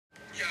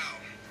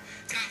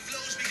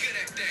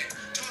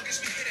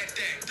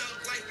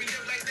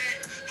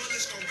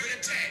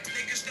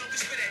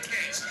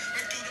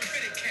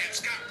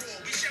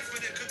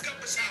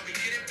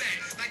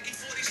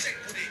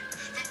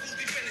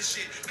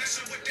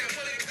that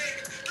bullet click?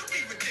 Don't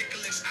be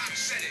ridiculous, I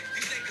said it.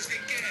 These niggas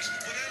get gas,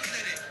 but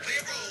unleaded. Play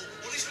a role,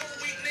 all these whole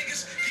weak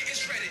niggas getting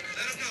shredded.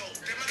 Let them know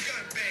that my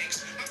gun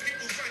bangs. My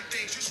people run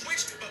things. You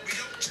switch, but we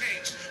don't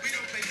change. We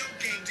don't play no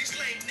games. These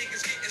lame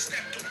niggas getting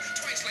stepped on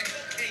twice like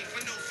cocaine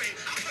for no fame.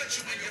 I'll punch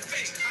you in your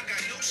face. I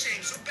got no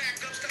shame, so back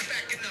up, stop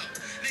backing up.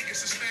 Niggas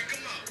will smack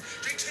them up.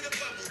 Drink to the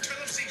bubble, tell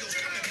them seagulls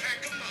come and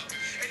pack them up.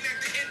 And at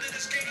the end of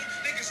this game,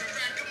 niggas will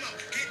rack them up.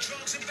 Get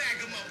drugs and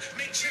bag them up.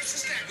 Make chips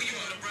and stack them up. We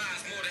on the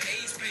rise, more than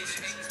AIDS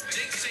patients.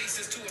 Jake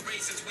chasers to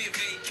erasers, we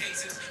evade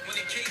cases. When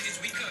in cages,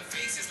 we cut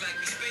faces like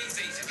we space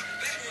agents.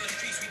 Back on the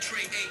streets, we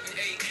trade 8 and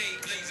AK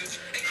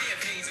blazers. AK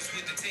hazers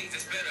with the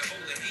tasers, better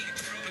hold the heat.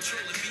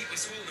 Patrol the beat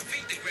with swollen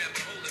feet to grab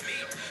a hold of me.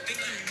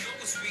 Think you know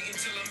it's sweet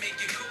until I make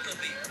it cola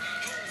leap.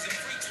 Hoes and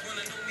freaks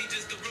wanna know me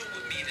just to roll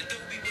with me. The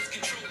dope was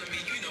controlling me,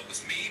 you know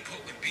it's me,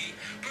 poking beat.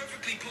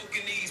 Perfectly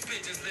poking these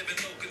bitches living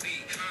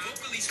locally.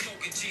 Vocally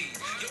smoking cheese,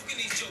 yoking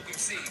these joke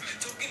MCs,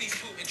 toking these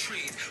potent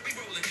trees. We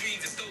rolling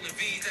greens and stolen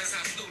V's, that's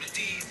how slow the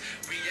D's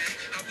react.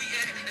 How we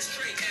act, it's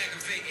straight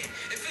aggravating.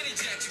 If any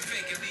jacks you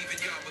faking, leaving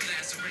y'all with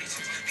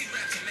lacerations. These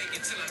raps are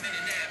making till I'm in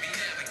an abbey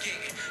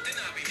navigating. Then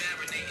I'll be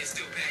marinating,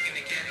 still packing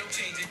the cat, no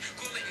changing.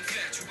 Call it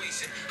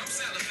infatuation. I'm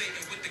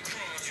salivating with the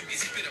crumbs you get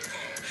spit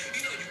upon.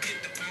 You know you get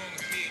the bomb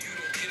with me and you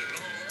don't get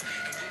along.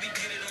 And when we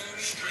get it on,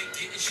 we straight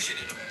getting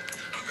shitted on.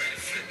 I'm ready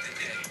to flip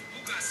today. Who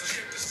got some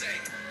shit to say?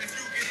 If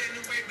you get in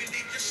the way, we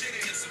leave your shit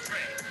in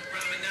disarray.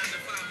 Rhyming 9 to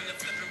 5 in the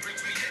flipping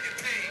bricks, we Getting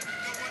paid.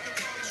 No wonder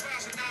problems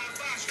rising, I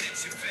advise you. flip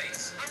your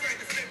face. I'm ready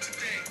to flip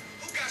today.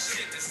 Who got some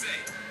Shit to say.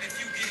 If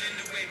you get in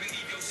the way, we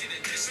leave your shit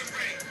in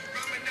disarray. disarray?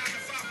 Rhyming 9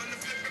 to 5 on the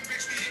flipping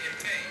bricks, we Getting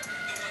paid.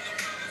 No one no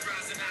problems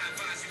rising, I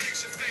advise you.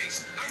 fix your face.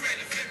 I'm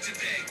ready to flip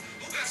today.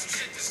 Who got some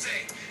shit to say?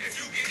 If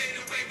you get in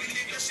the way, we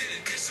leave your shit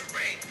in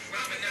disarray.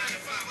 Rhyming 9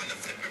 to 5 on the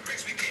flipping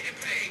bricks, we getting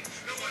paid.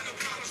 No one no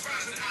problems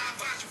rising, I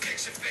advise you.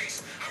 Fix your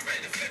face. I'm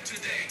ready to flip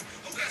today.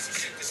 Who got some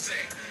shit to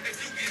say? If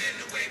you get in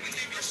the way, we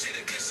leave your shit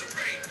in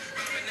disarray.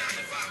 Rhyming 9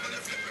 to 5 on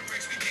the flipping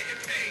bricks, we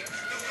getting paid.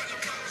 No one no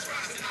problems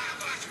rising, I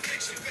advise you.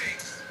 Fix your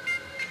face.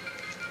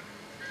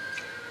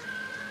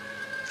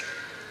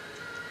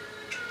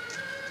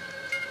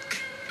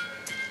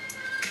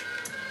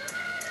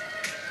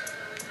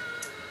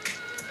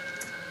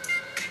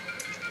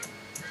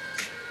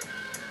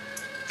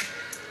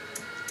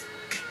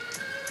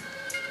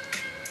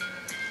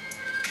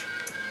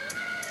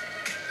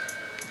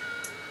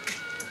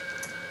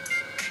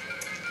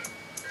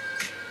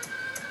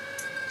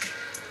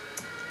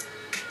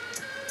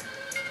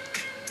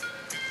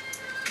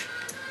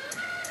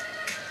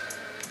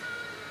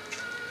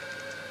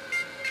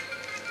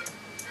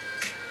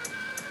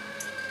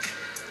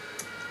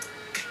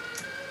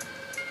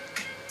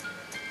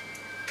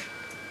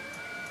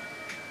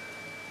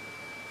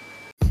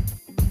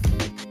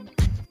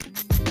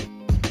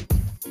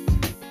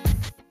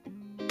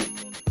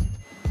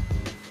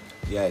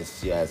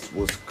 Yes,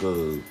 what's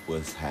good?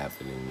 What's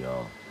happening,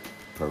 y'all?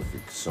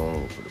 Perfect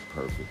song for the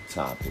perfect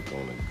topic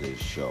on a good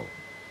show.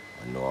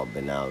 I know I've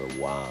been out a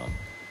while.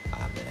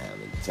 I've been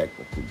having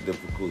technical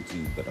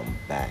difficulties, but I'm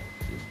back.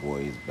 Your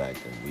boy is back,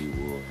 and we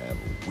will have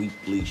a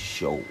weekly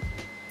show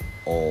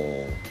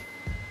all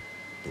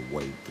the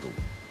way through.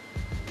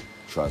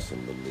 Trust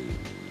and believe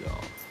me,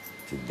 y'all.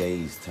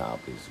 Today's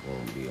topic is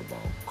going to be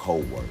about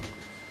coworkers.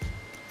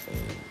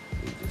 And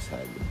we just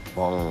had the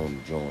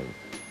bomb joint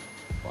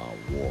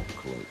by War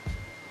Click,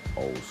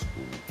 old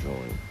school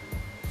joint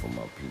for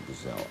my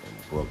peoples out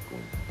in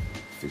Brooklyn.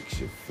 Fix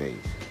your face.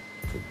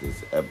 Cause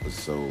this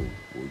episode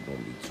we're gonna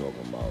be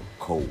talking about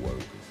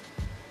coworkers.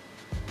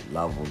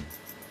 Love them,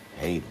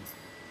 hate them.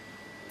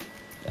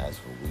 That's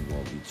what we're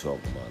gonna be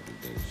talking about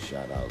today.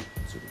 Shout out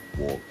to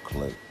the War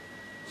Click.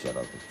 Shout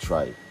out to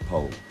Tripe,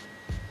 Poe,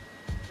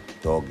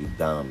 Doggy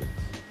Diamonds,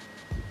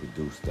 who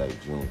produced that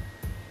joint.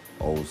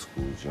 Old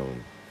school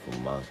joint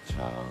from my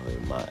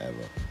childhood, my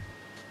era.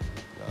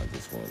 I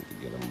just wanted to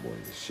get them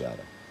boys a shout out.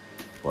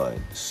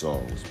 But the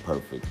song was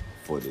perfect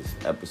for this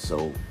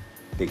episode.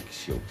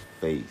 Fix your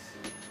face.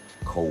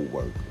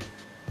 Coworker.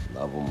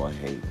 Love them or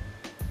hate them.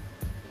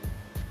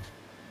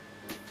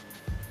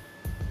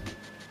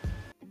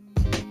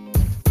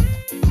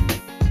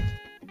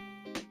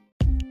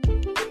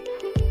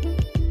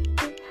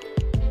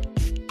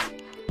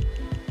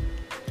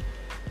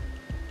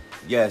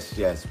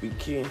 Yes, we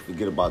can't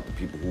forget about the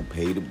people who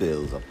pay the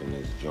bills up in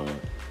this joint.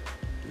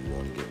 We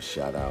want to give a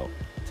shout out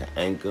to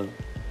Anchor,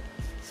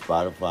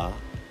 Spotify,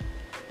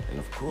 and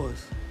of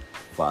course,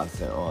 5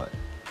 Cent Art,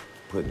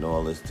 putting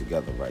all this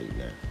together right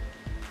now.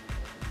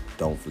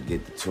 Don't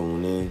forget to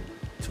tune in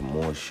to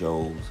more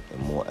shows and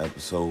more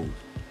episodes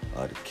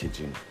of the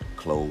Kitchen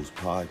Closed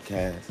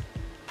Podcast,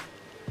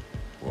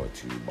 brought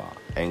to you by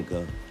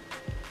Anchor,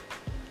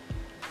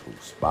 through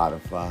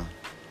Spotify,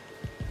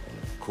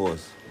 and of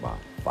course, by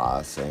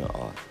 5 Cent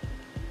Art.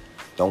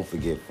 Don't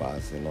forget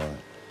 5 Cent Art.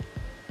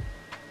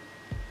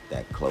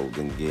 That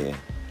clothing gear,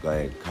 go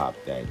ahead, cop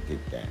that,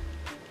 get that.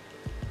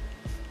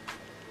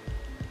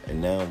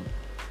 And now,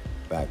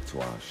 back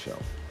to our show.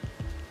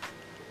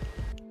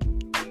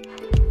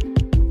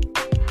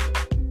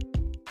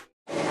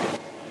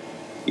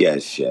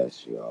 Yes,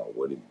 y'all.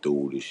 What it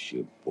do? This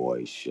your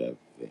boy, Chef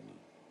Vinny.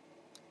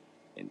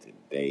 In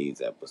today's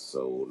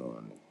episode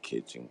on the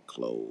Kitchen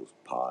Clothes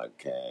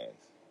Podcast,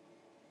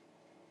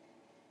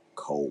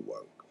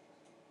 coworker.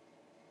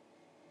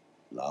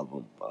 Love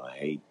them or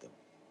hate them.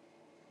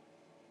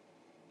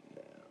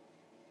 Now,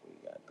 we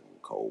got them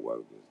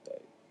coworkers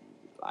that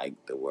you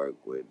like to work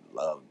with,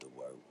 love to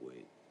work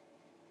with.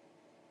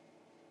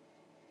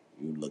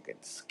 You look at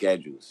the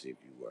schedule, see if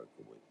you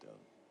working with them.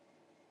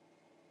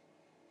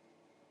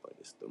 But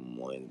it's the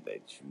ones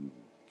that you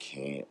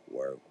can't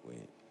work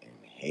with and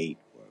hate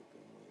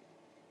working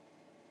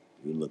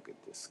with. You look at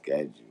the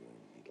schedule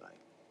and be like,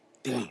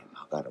 damn,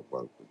 I gotta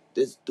work with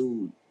this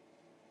dude,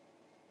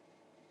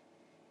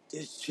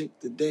 this chick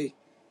today.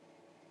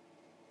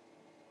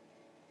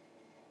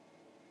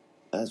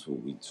 That's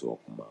what we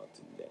talking about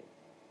today.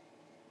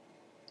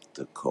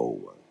 The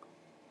coworker.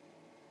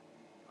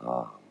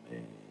 Ah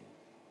man.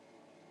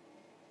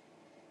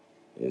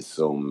 There's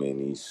so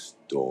many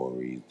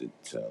stories to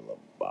tell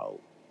about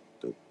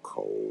the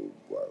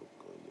coworker,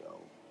 yo.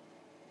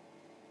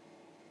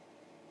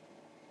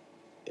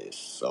 There's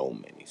so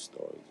many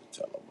stories to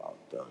tell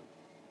about them.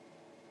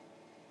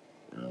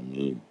 You know what I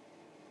mean?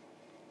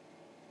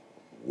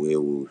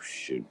 Where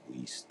should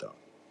we start?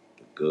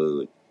 The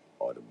good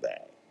or the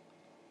bad?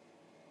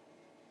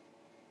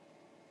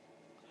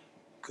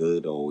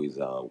 Good always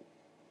outwork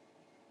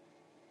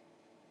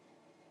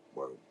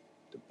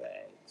the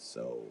bad.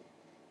 So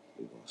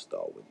we're gonna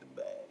start with the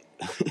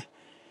bad.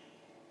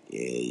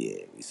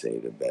 Yeah. We say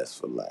the best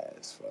for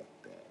last. Fuck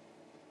that.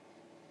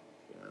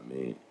 You know what I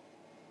mean?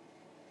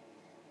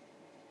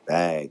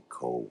 Bad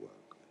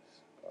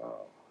co-workers.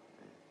 Oh,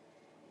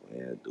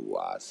 where do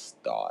I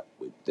start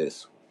with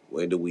this one?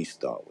 Where do we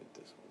start with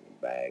this one?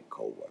 The bad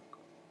co-worker.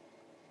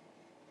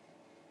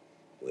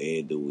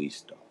 Where do we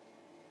start?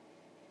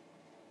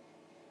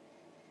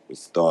 We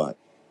start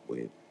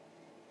with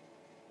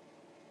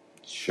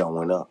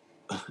showing up.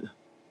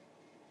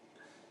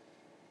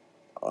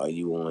 Are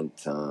you on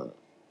time?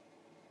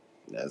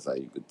 That's how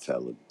you could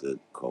tell a good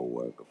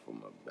coworker from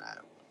a bad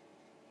one.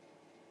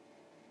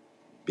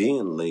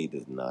 Being late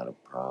is not a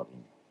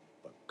problem,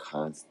 but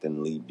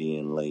constantly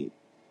being late,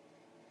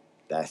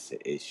 that's an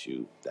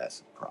issue.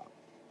 That's a problem.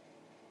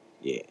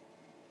 Yeah,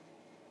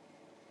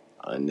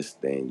 I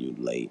understand you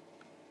late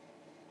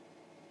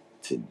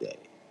today,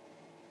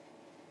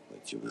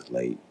 but you was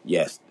late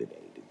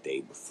yesterday, the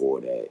day before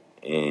that,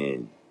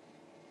 and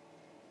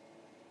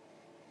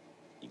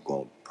you're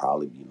gonna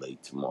probably be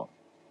late tomorrow.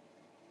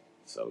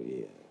 So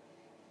yeah,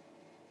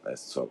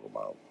 let's talk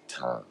about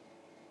time.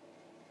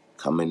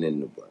 Coming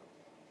into work.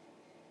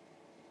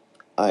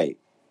 Alright,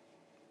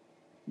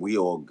 we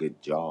all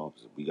good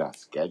jobs. We got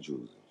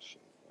schedules and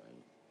shit,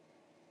 right?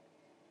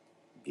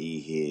 Be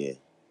here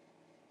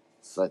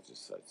such and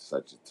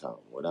such a time,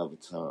 whatever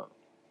time.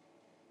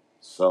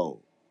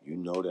 So you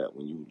know that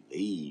when you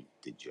leave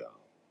the job,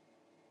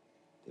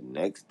 the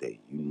next day,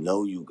 you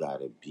know you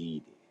gotta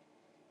be there.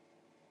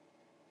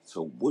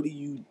 So what are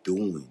you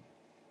doing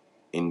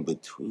in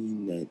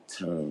between that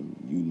time?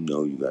 You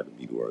know you gotta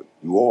be to work.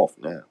 You off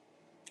now.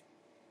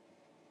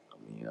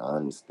 I mean, I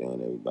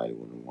understand everybody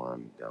wanna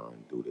wind down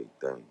and do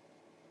their thing,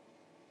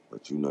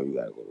 but you know you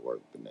gotta go to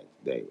work the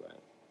next day,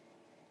 right?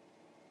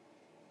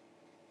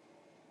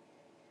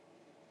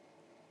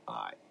 All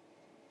right.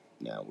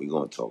 Now we're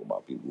gonna talk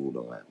about people who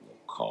don't have no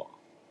car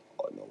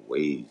or no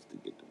ways to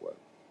get to work.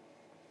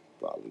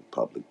 Probably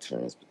public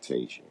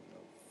transportation,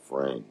 a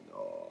friend,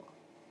 or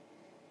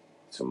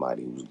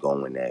somebody who's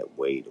going that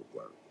way to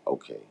work.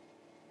 Okay,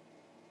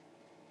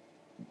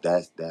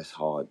 that's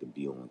hard to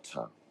be on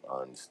time.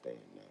 I understand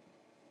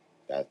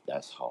that.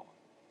 That's hard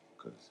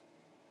because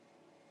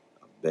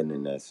I've been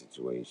in that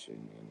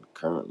situation and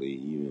currently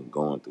even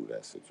going through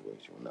that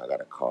situation when I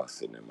got a car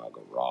sitting in my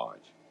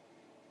garage,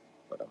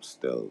 but I'm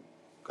still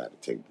got to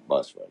take the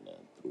bus right now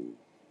through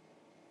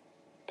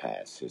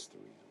past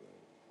histories where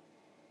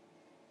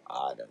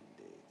I done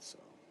did. So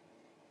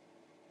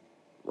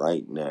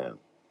right now,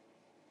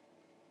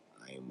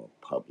 I am a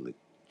public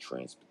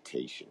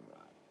transportation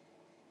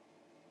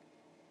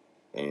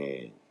rider,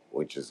 and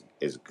which is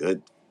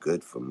good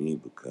for me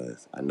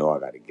because I know I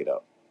got to get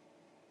up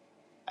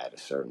at a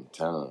certain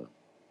time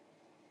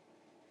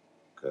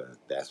because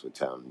that's what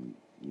time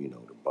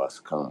the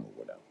bus come or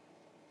whatever.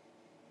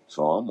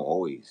 So I'm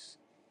always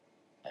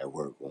at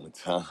work on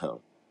time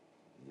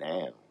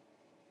now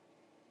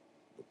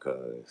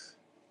because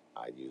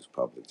I use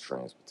public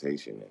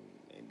transportation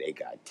and they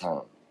got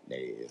time.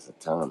 It's a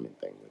timing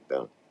thing with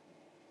them.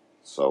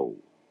 So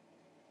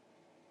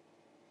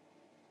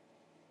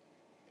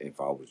if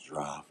I was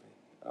driving,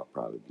 I'd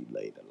probably be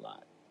late a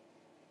lot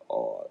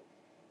or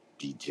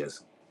be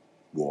just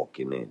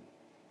walking in.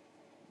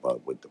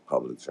 But with the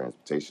public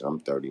transportation, I'm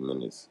 30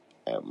 minutes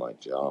at my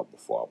job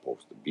before I'm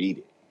supposed to be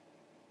there.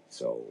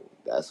 So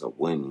that's a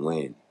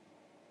win-win.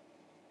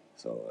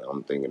 So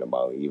I'm thinking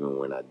about even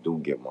when I do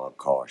get my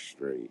car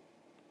straight,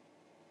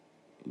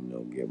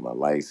 get my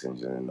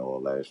license and all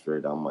that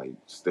straight, I might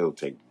still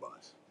take the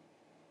bus.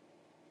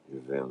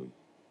 You feel me?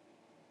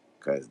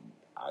 Cause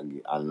I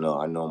know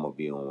I'm gonna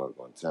be on work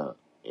on time,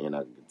 and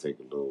I can take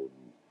a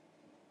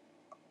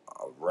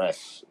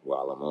rest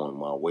while I'm on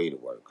my way to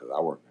work. Cause I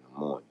work in the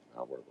morning.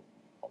 I work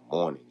a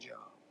morning job.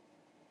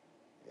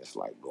 It's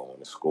like going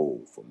to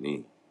school for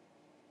me.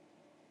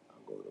 I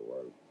go to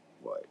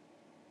work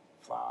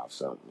 5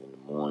 something in the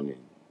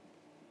morning.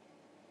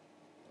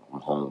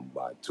 I'm home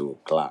by 2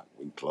 o'clock.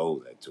 We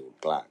close at 2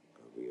 o'clock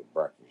because we a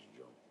breakfast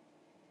joint.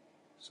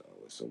 So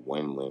it's a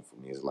win-win for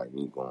me. It's like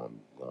me going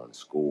to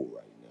school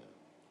right now.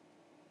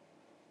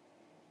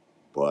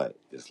 But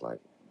just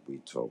like we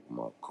talk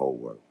about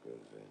coworkers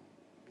and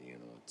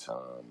being on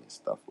time and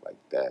stuff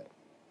like that.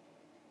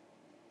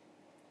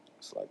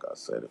 It's like I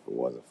said, if it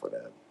wasn't for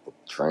that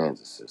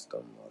transit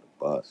system or the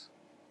bus,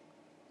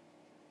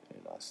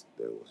 and I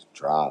still was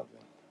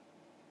driving,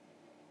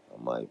 I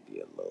might be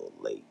a little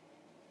late.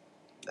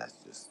 That's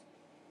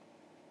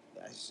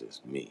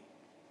just me.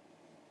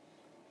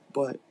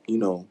 But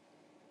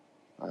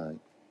alright,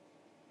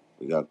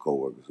 we got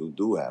coworkers who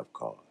do have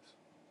cars,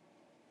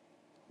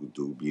 who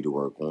do be to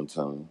work on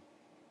time,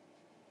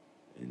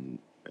 and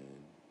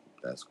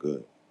that's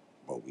good.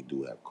 But we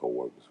do have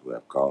coworkers who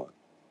have cars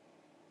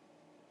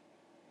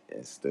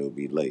and still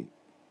be late.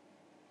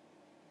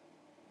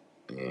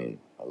 And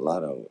a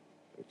lot of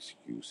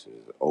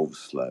excuses,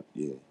 overslept,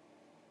 yeah.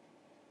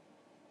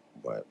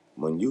 But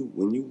when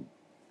you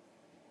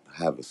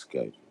have a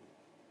schedule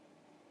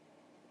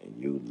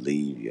and you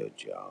leave your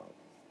job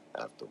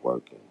after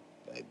working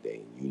that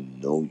day and you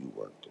know you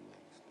work the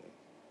next day,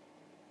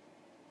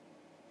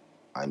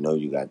 I know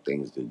you got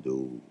things to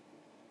do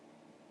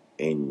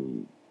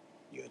in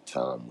your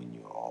time when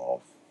you're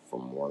off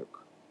from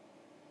work,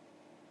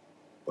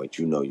 but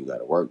you know you got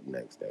to work the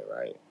next day,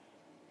 right?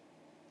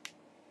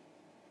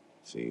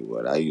 See,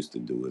 what I used to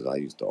do is I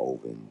used to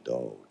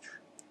overindulge.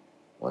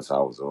 Once I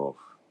was off,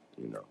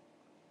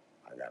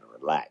 I got to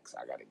relax.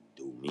 I got to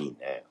do me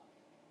now.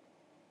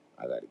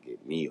 I got to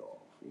get me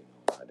off.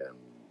 I done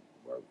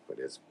work for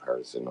this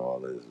person all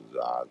this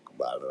blah,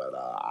 blah,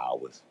 blah,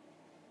 hours.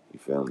 You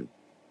feel me?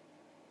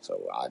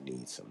 So I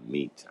need some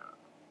me time.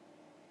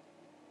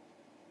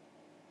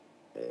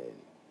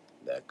 And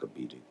that could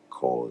be the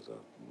cause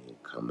of me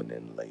coming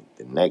in late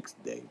the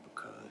next day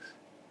because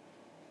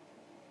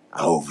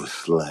I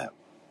overslept.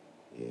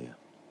 Yeah.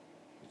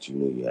 But you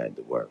knew you had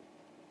to work.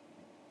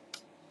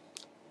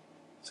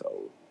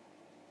 So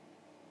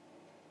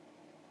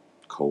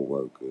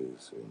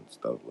co-workers and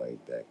stuff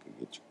like that could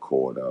get you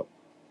caught up.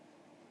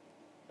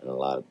 And a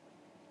lot of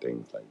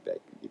things like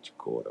that could get you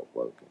caught up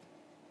working.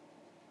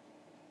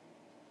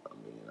 I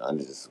mean,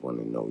 I just want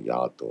to know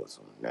y'all thoughts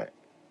on that.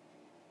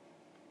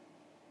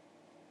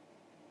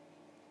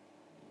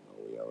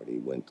 We already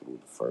went through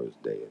the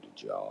first day of the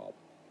job.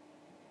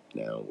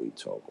 Now we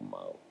talking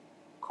about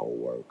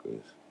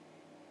co-workers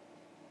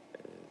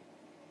and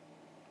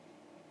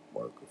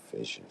work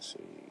efficiency,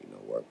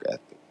 work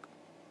ethic.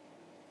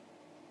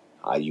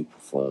 How you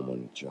perform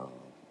on the job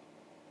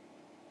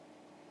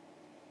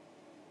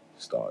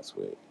starts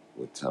with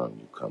what time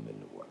you come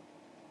into work.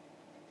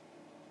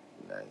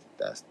 And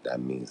that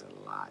means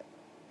a lot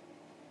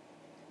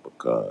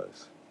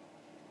because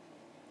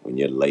when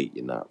you're late,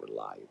 you're not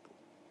reliable.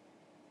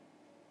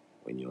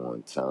 When you're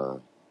on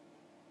time,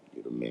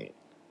 you're the man.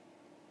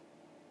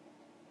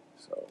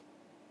 So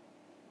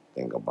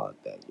think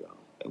about that, y'all.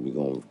 And we're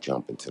going to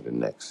jump into the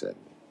next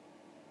segment.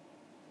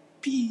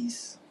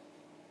 Peace.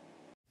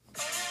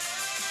 You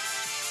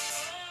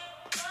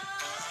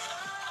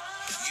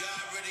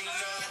already know.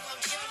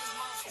 Young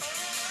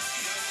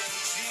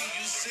OG,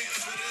 you sick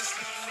for this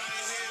one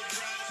right here,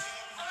 bro?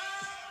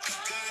 I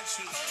got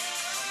you.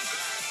 I'm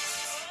back.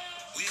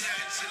 We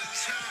head to the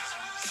top.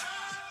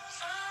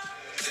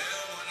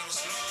 Damn, want no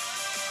smoke.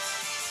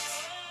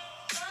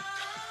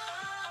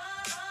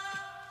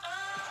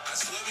 I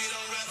swear we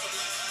don't rap a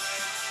lot.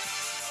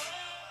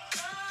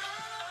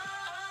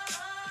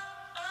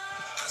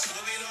 I swear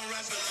we don't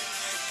rap a lot.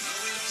 No,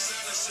 we don't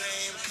sound the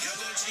same.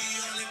 Young OG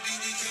on the beat,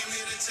 we came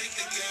here to take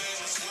the game.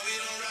 I swear we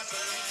don't rap a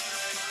lot.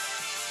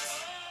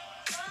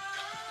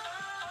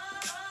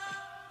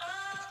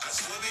 I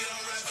swear we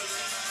don't rap a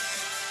lot.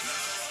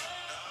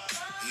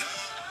 No,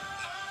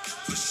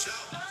 for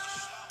sure.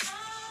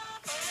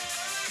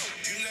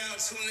 You now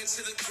tune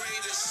into the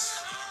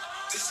greatest.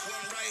 This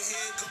one right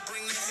here gon'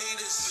 bring the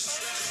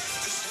haters.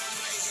 This one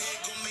right here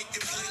gon' make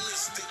your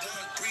playlist. They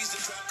want Breeze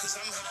to drop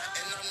cause I'm hot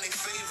and I'm their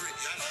favorite.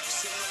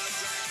 So when the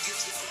rap get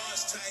your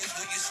bars tight,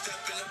 when you step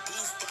in the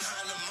booth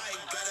behind the mic,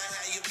 better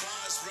have your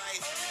bars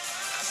right.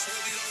 I swear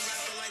we don't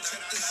rap it like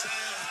check the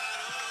sound.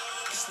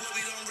 I swear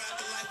we don't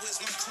rap it like where's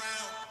my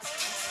crown.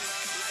 Hard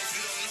knock life,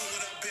 you don't know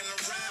what I've been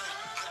around.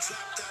 I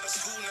dropped out of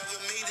school, never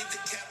made it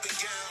to cap and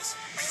gowns.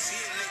 You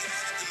see a nigga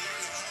had to learn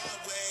the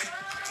hard way.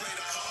 I play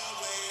the hard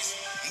ways,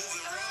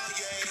 moving raw,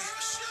 yeah.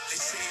 They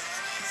say a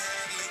hard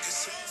head make it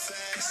so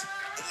fast,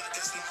 but I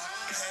guess my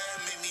hard head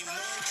made me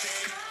more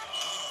okay.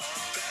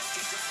 Back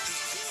to rap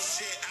this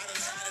bullshit, I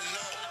done had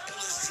enough.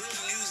 All this drill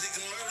music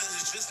and murders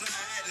is just not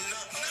adding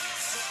up.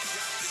 Fuck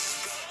rap,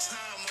 it's about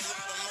time, a lot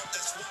of them up,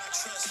 that's why I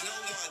trust no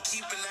one,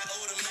 keeping that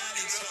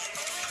automatic talk.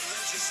 I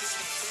love you since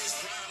my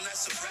first rhyme,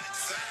 that's a rap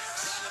fact.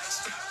 Y'all like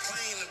stop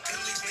playing and pin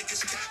these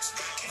niggas caps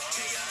back.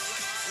 Chaos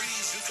like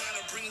breeze, you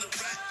gotta bring the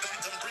rap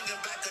back. I'm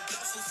bringing back a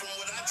duffel from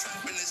what I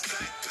trap in his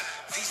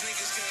backpack. These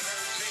niggas can't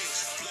hurt me.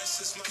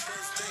 Bless it's my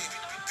birthday.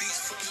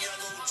 Beats from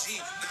Young OG.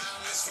 Now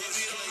I'm in first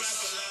place. Don't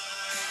rap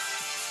alive.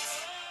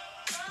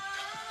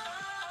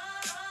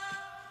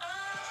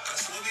 I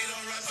swear we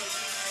don't rap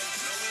alike.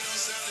 No, we don't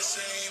sound the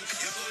same.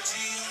 Young OG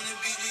on the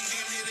beat, we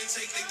came here to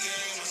take the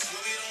game. I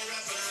swear we don't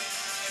rap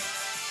alike.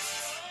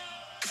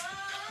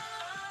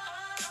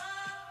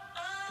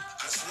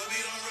 I swear we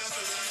don't rap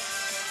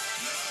alike.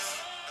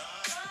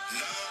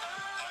 Nah,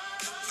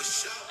 for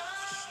sure.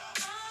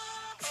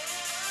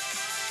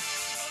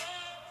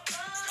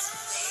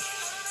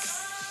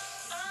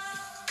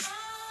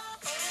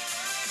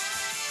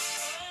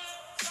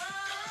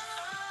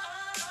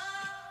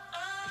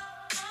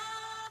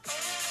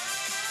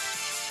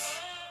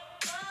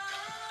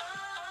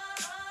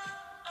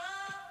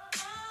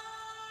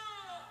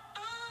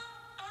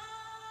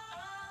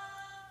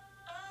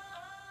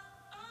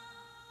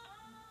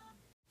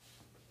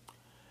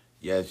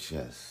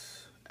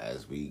 Yes.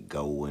 As we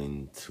go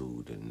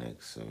into the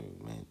next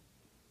segment,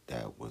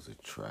 that was a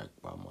track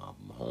by my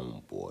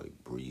homeboy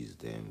Breeze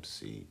the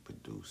MC,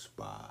 produced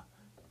by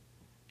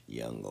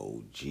Young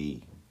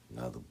OG,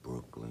 another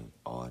Brooklyn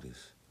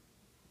artist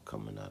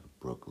coming out of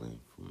Brooklyn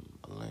from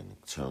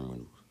Atlantic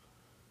Terminals.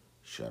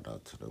 Shout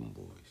out to them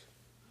boys.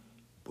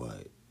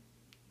 But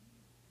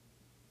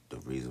the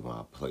reason why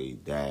I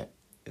played that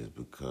is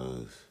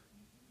because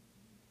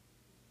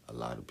a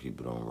lot of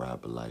people don't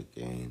rap alike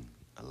and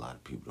a lot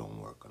of people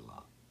don't work a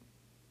lot.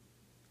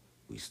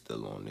 We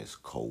still on this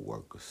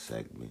coworker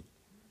segment,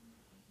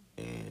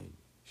 and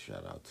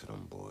shout out to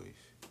them boys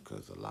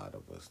because a lot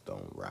of us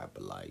don't rap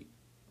alike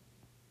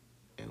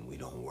and we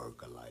don't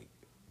work alike.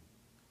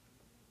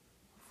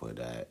 For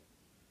that,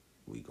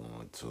 we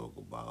gonna talk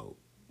about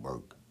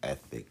work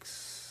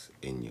ethics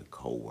in your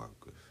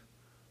coworkers.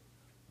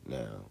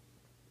 Now,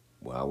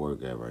 where I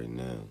work at right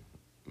now,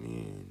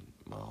 me and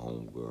my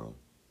homegirl,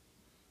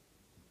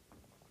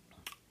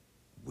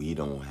 we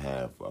don't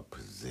have a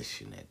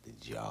position at the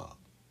job.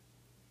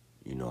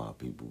 You know how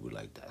people be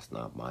like, that's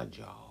not my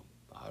job.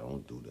 I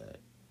don't do that.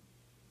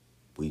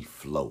 We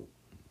float.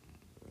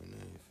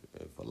 And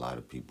if a lot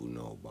of people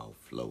know about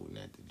floating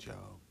at the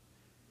job,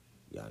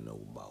 y'all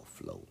know about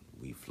floating.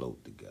 We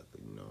float together,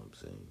 you know what I'm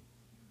saying?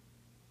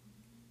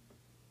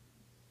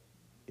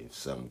 If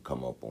something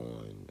come up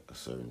on a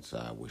certain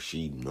side where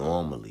she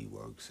normally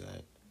works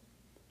at,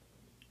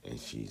 and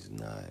she's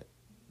not,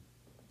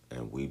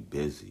 and we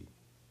busy,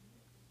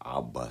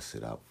 I'll bust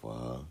it up for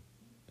her.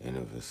 And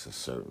if it's a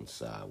certain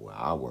side where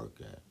I work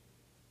at,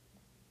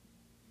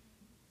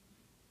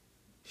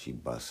 she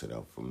busts it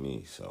up for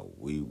me. So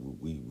we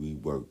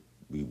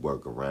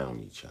work around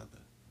each other.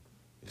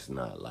 It's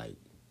not like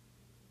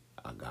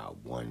I got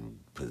one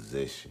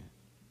position.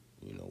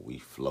 You know, we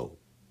float.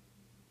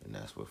 And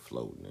that's what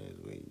floating is.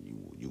 When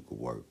you could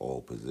work all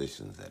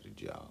positions at a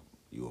job.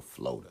 You a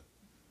floater.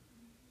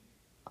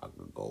 I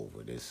could go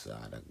over this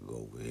side, I could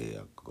go over here,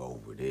 I could go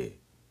over there.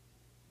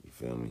 You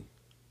feel me?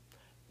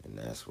 And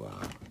that's why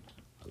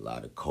a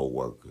lot of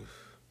coworkers,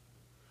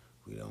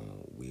 we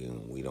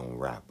don't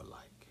rap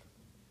alike.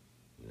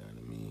 You know what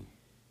I mean?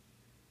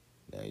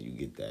 Now you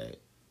get that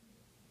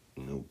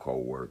new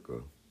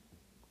coworker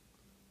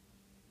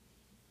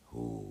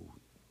who,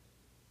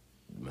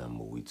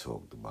 remember we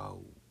talked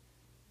about,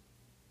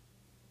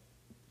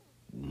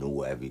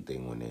 knew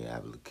everything on their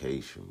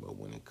application, but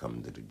when it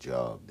comes to the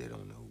job, they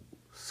don't know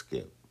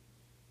skip.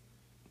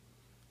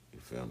 You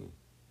feel me?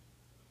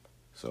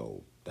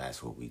 So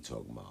that's what we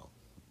talk about.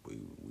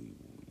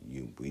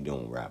 We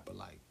don't rap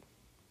alike.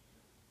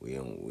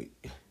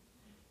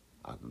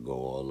 I could go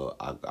all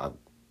up. I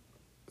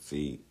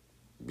see,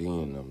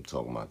 I'm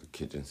talking about the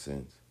kitchen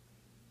sense.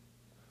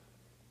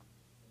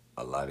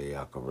 A lot of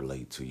y'all can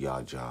relate to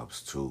y'all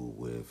jobs too,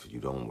 where if you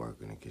don't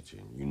work in the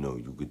kitchen, you know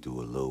you could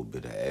do a little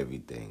bit of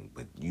everything,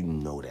 but you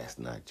know that's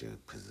not your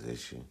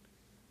position.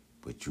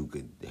 But you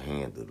could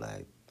handle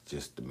that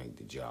just to make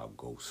the job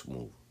go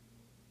smooth.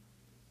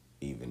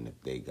 Even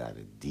if they got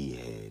a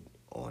D-head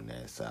on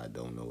that side,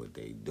 don't know what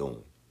they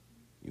doing.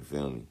 You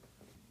feel me?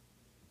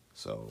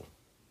 So,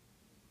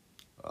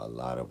 a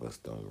lot of us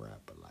don't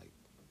rap alike,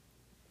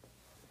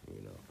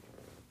 you know.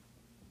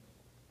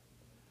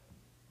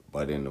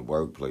 But in the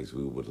workplace,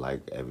 we would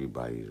like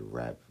everybody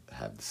to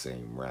have the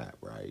same rap,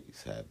 right?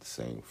 Have the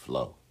same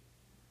flow.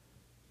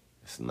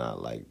 It's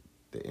not like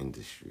the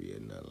industry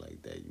or nothing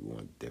like that. You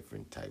want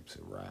different types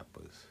of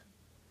rappers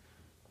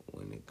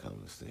when it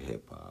comes to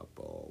hip-hop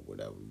or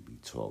whatever we be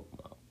talking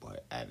about.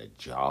 But at a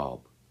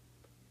job,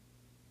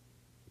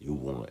 you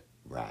want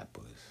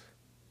rappers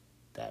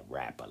that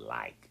rap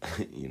alike.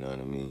 You know what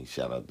I mean?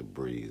 Shout out to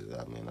Breeze.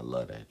 I mean, I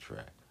love that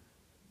track.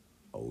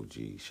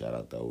 OG. Shout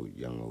out to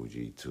Young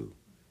OG, too.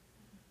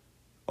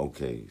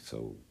 Okay,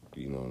 so,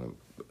 you know,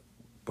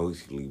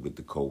 basically with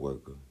the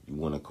coworker, you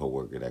want a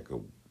coworker that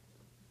could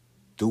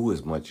do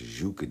as much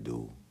as you could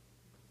do,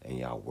 and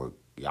y'all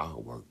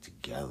work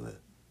together,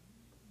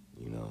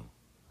 you know.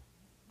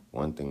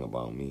 One thing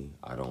about me,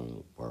 I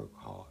don't work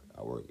hard.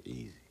 I work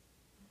easy.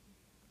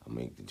 I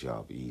make the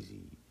job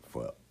easy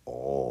for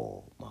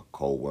all my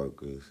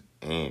coworkers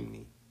and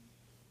me.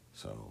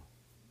 So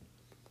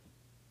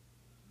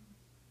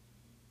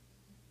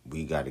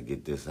we got to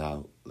get this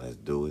out. Let's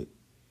do it.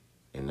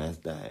 And that's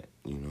that.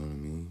 You know what I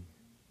mean?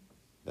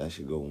 That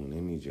should go on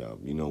any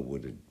job. You know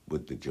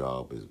what the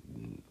job is,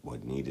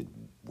 what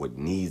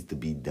needs to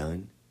be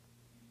done.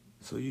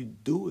 So you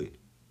do it.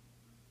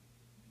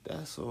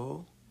 That's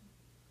all.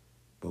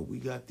 But we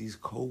got these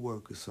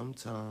coworkers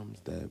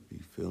sometimes that be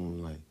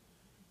feeling like,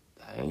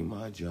 that ain't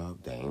my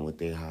job. That ain't what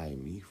they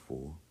hired me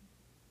for.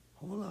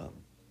 Hold up.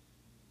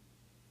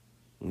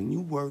 When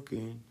you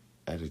working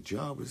at a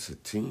job, it's a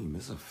team.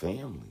 It's a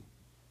family.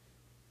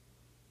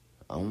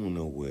 I don't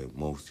know where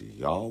most of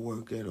y'all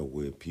work at or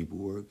where people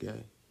work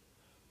at,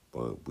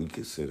 but we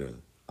consider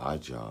our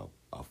job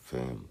a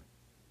family.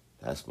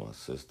 That's my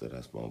sister.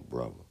 That's my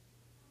brother.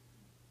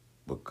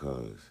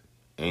 Because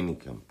any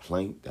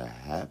complaint that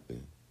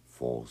happens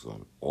falls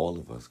on all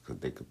of us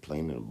because they're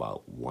complaining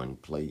about one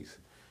place.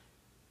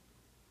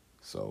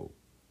 So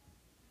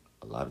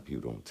a lot of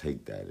people don't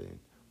take that in.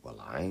 Well,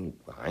 I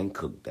ain't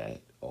cooked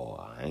that, or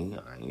I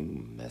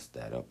ain't messed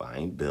that up. I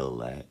ain't built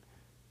that.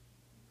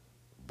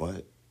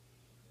 But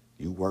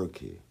you work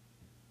here.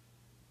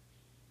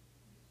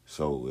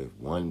 So if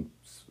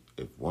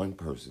one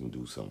person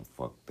do something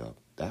fucked up,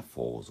 that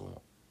falls on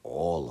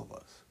all of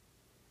us.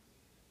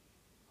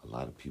 A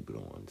lot of people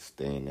don't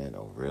understand that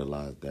or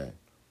realize that.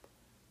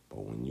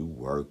 But when you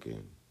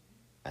working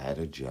at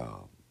a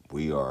job,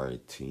 we are a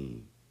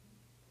team.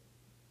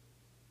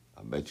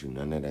 I bet you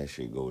none of that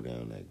shit go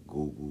down at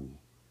Google,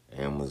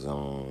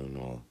 Amazon,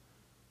 or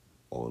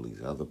all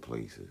these other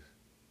places.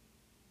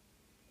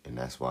 And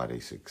that's why they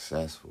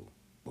successful,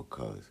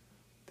 because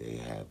they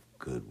have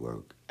good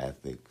work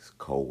ethics,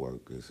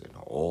 co-workers, and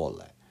all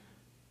that.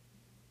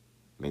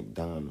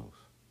 McDonald's.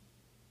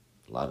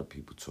 A lot of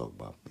people talk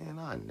about, man,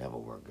 I never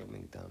work at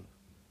McDonald's.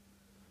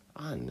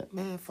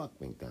 Man, fuck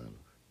McDonald's.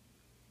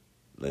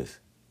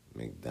 Listen,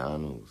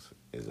 McDonald's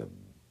is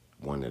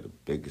one of the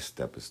biggest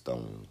stepping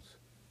stones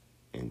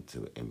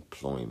into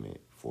employment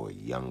for a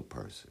young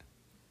person,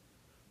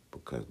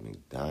 because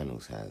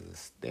McDonald's has a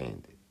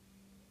standard.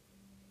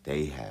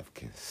 They have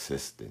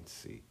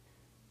consistency.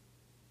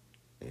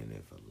 And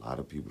if a lot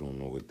of people don't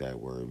know what that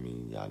word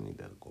means, y'all need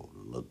to go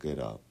look it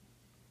up,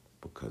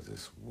 because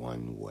it's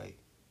one way.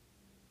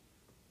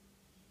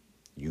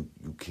 You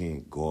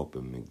can't go up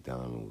at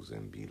McDonald's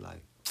and be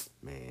like,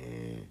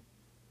 man,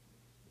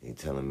 they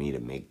telling me to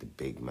make the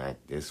Big Mac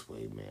this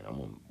way, man. I'm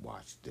going to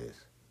watch this.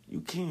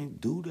 You can't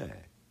do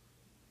that.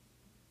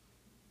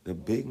 The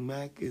Big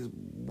Mac is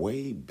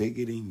way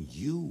bigger than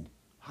you.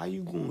 How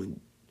you going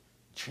to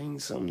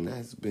change something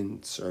that's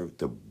been served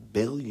to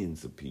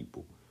billions of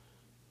people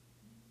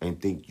and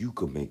think you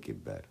could make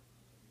it better?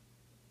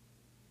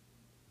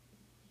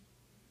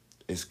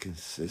 It's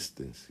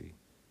consistency.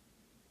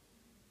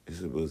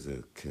 It was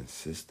a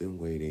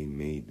consistent way they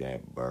made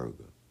that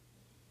burger,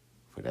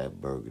 for that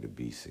burger to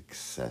be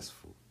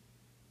successful.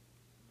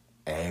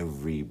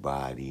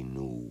 Everybody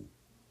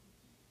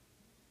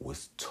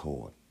was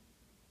taught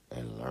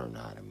and learned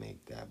how to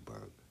make that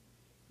burger.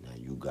 Now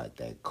you got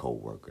that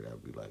coworker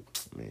that be like,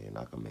 man,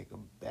 I can make a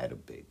better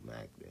Big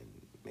Mac than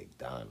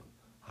McDonald's.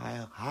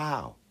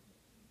 How?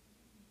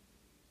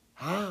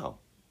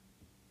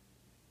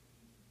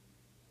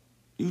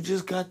 You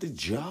just got the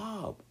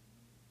job.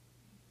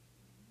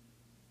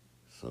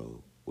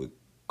 So with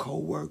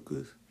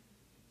coworkers,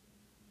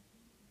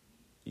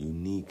 you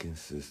need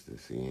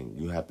consistency, and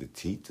you have to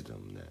teach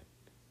them that.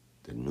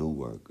 The new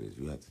workers,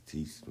 you have to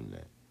teach them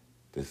that.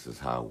 This is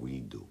how we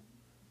do.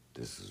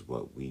 This is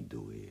what we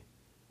do here.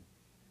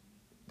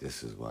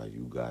 This is why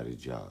you got a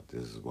job.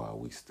 This is why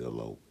we still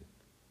open.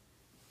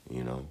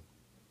 You know?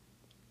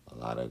 A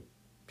lot of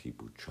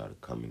people try to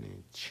come in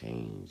and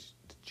change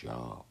the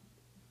job.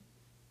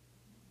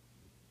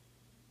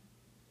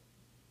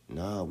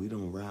 Nah, we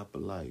don't rap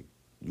alike.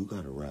 You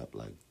gotta rap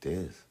like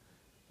this.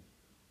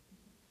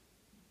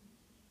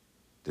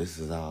 This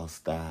is our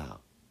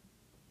style.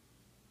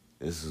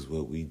 This is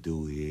what we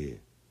do here.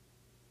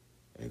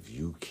 If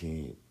you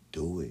can't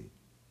do it,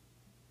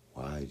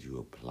 why'd you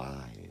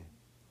apply it?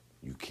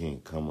 You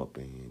can't come up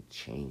in here and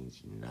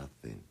change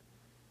nothing.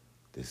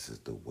 This is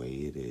the way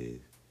it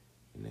is,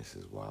 and this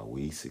is why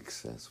we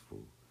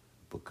successful,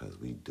 because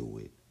we do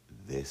it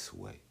this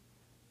way.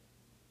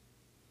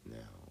 Now,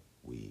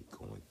 we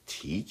gonna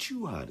teach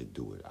you how to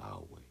do it our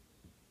way.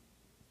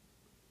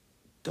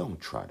 Don't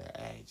try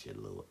to add your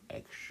little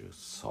extra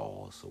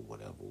sauce or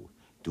whatever.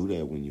 Do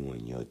that when you're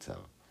in your time.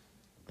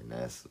 And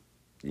that's,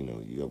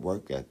 your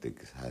work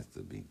ethic has to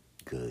be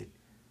good.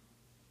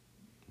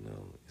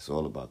 It's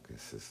all about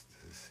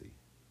consistency.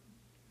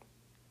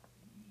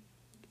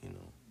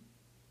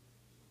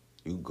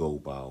 You go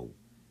by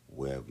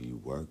wherever you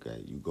work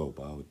at. You go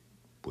by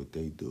what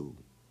they do.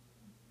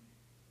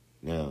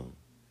 Now,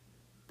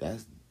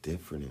 that's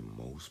different in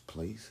most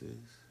places.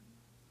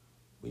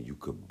 when you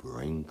could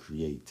bring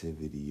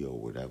creativity or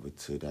whatever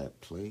to that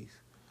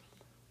place.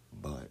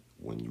 But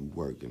when you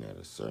working at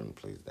a certain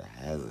place that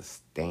has a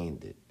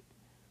standard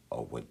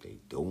of what they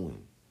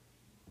doing,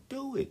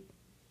 do it.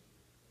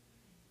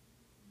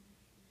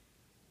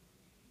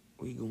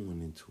 We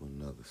going into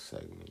another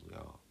segment,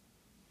 y'all.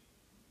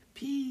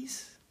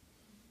 Peace.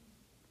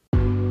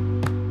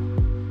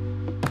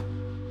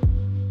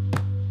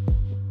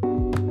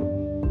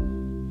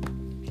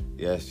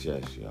 Yes,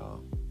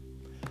 y'all.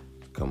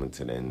 Coming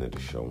to the end of the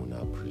show, and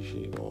I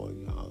appreciate all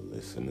y'all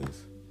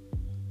listeners.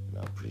 And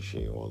I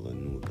appreciate all the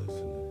new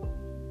listeners.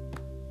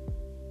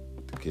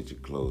 The Kitchen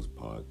Close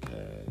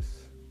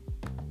podcast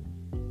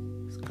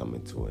is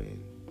coming to an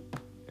end,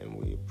 and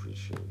we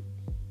appreciate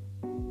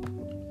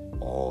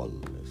all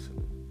the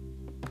listeners.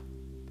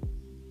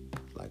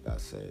 Like I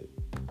said,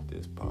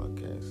 this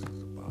podcast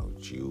is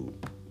about you,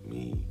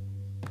 me,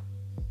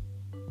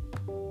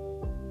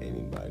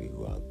 anybody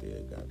who out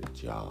there got a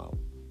job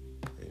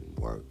and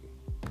working.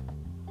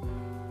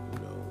 You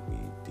know, we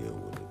deal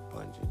with a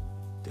bunch of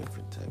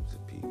different types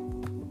of people.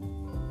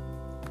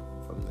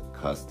 From the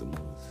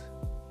customers,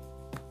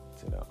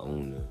 to the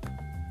owner,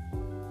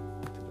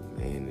 to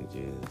the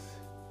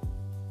managers,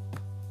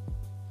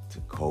 to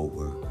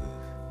coworkers.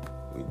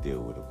 We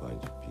deal with a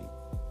bunch of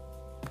people.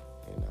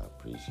 And I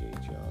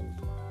appreciate y'all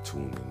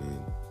tuning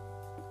in.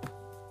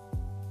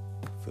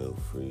 Feel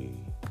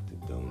free to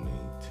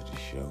donate to the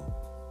show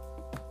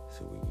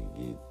so we can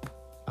get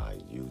our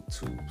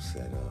YouTube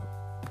set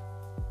up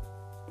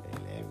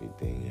and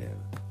everything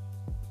else.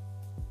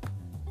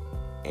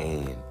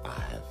 And I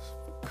have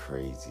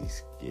crazy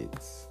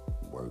skits,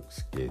 work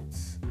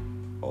skits,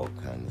 all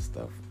kind of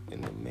stuff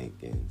in the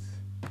makings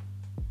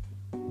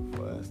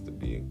for us to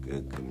be a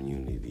good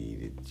community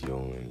to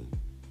join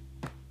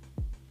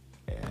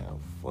and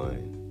have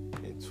fun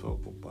and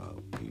talk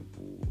about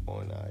people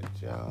on our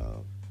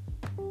job.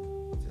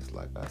 Just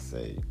like I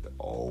say, you can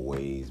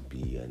always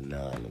be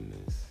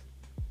anonymous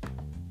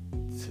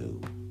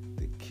to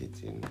the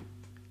Kitchen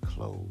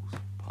Close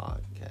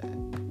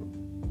podcast.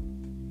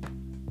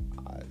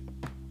 I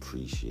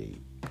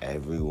appreciate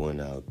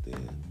everyone out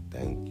there.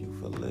 Thank you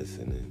for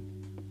listening.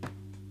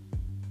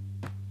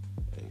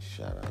 And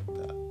shout out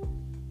to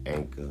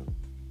Anchor,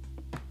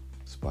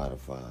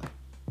 Spotify,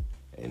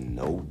 and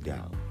no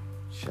doubt,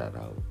 shout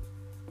out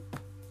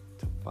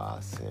to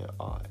 5 Cent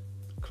Art,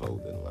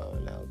 clothing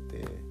line out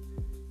there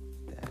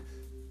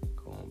that's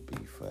gonna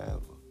be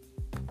forever.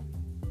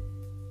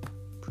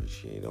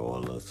 Appreciate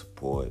all the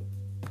support.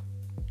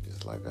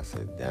 Just like I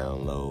said,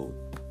 download,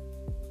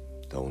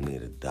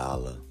 donate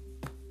 $1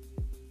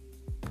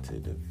 to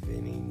the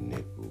Vinny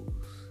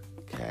Nichols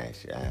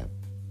Cash App,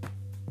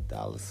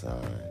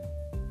 $VINNIENICKLES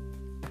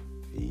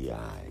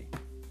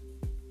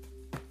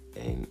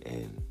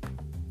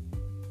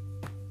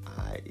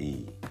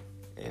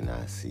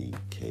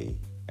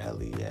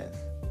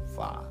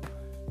 5.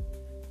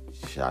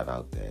 Shout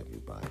out to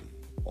everybody,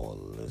 all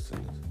the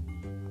listeners.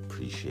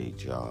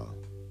 Appreciate y'all.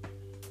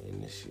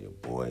 And this your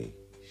boy,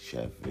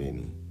 Chef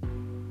Vinny,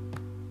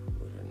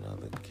 with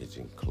another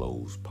Kitchen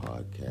Close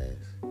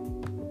podcast.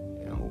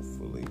 And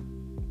hopefully,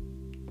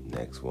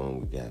 next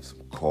one we got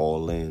some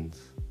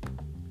call-ins.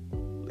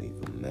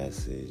 Leave a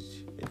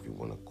message if you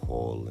want to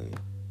call in.